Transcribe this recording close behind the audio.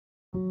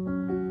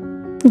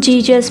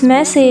Jesus'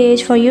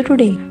 message for you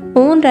today: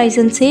 own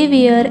risen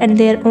Savior and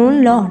their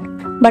own Lord.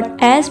 But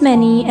as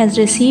many as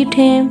received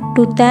him,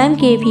 to them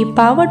gave he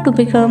power to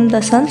become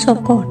the sons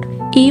of God,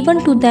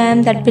 even to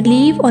them that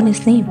believe on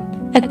his name.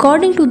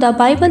 According to the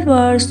Bible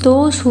verse,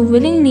 those who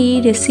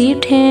willingly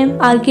received him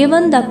are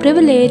given the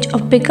privilege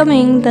of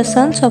becoming the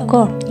sons of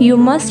God. You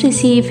must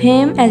receive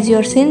him as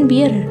your sin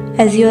bearer,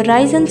 as your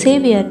risen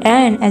Savior,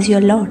 and as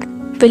your Lord.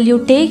 Will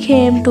you take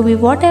him to be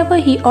whatever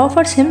he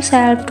offers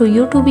himself to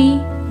you to be?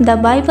 The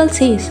Bible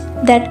says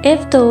that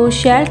if thou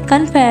shalt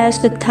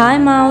confess with thy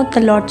mouth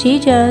the Lord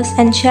Jesus,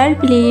 and shalt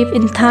believe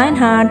in thine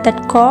heart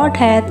that God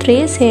hath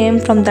raised him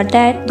from the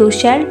dead, thou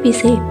shalt be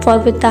saved. For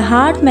with the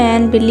heart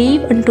man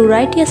believe unto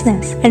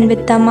righteousness, and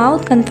with the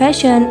mouth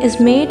confession is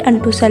made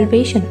unto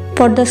salvation.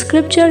 For the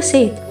scripture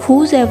saith,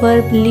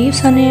 whosoever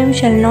believes on him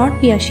shall not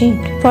be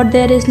ashamed. For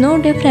there is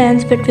no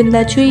difference between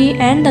the Jew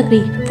and the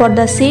Greek, for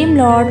the same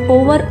Lord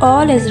over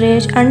all is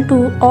rich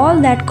unto all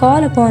that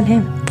call upon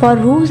him. For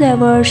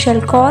whosoever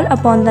shall call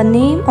upon the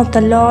name of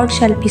the Lord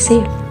shall be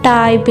saved.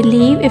 I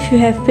believe if you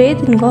have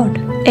faith in God.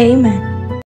 Amen.